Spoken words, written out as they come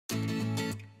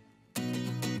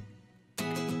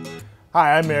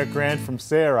Hi, I'm Eric Grant from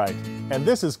Sailrite, and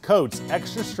this is Coats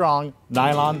Extra Strong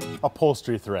Nylon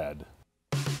Upholstery Thread.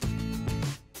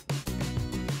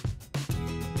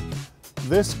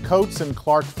 This Coats &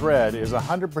 Clark thread is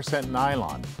 100%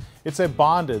 nylon. It's a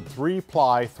bonded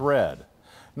 3-ply thread.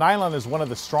 Nylon is one of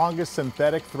the strongest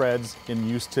synthetic threads in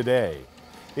use today.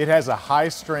 It has a high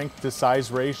strength to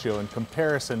size ratio in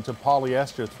comparison to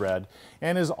polyester thread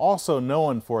and is also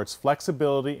known for its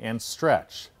flexibility and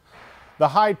stretch.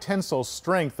 The high tensile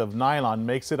strength of nylon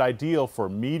makes it ideal for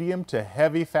medium to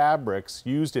heavy fabrics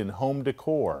used in home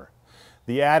decor.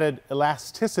 The added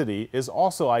elasticity is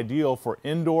also ideal for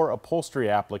indoor upholstery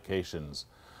applications.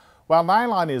 While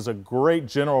nylon is a great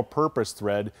general purpose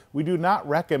thread, we do not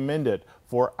recommend it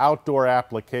for outdoor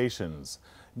applications.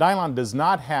 Nylon does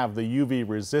not have the UV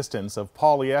resistance of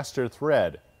polyester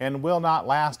thread and will not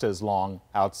last as long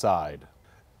outside.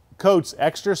 Coats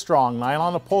Extra Strong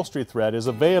Nylon Upholstery Thread is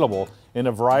available in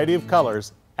a variety of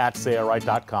colors at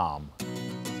Sailrite.com.